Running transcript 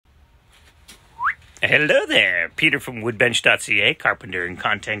Hello there, Peter from Woodbench.ca, carpenter and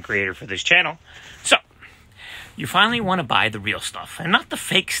content creator for this channel. So, you finally want to buy the real stuff and not the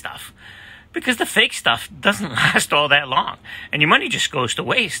fake stuff, because the fake stuff doesn't last all that long and your money just goes to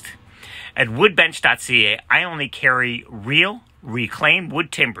waste. At Woodbench.ca, I only carry real, reclaimed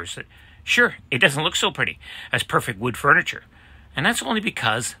wood timbers. Sure, it doesn't look so pretty as perfect wood furniture, and that's only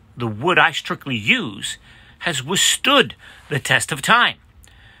because the wood I strictly use has withstood the test of time.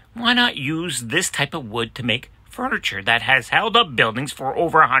 Why not use this type of wood to make furniture that has held up buildings for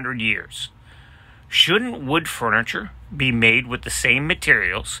over 100 years? Shouldn't wood furniture be made with the same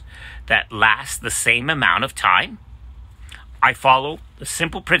materials that last the same amount of time? I follow the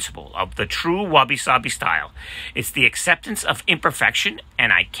simple principle of the true wabi-sabi style. It's the acceptance of imperfection,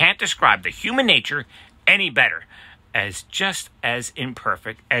 and I can't describe the human nature any better, as just as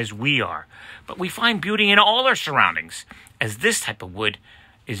imperfect as we are. But we find beauty in all our surroundings, as this type of wood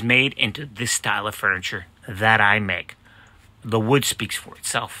is made into this style of furniture that I make. The wood speaks for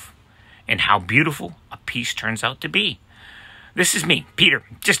itself, and how beautiful a piece turns out to be. This is me, Peter,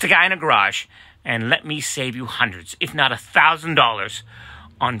 just a guy in a garage, and let me save you hundreds, if not $1,000,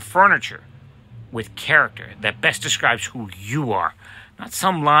 on furniture with character that best describes who you are, not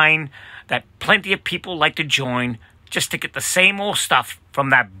some line that plenty of people like to join just to get the same old stuff from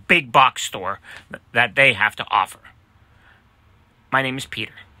that big box store that they have to offer. My name is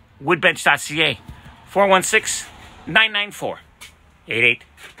Peter. Woodbench.ca,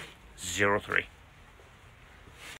 416-994-8803.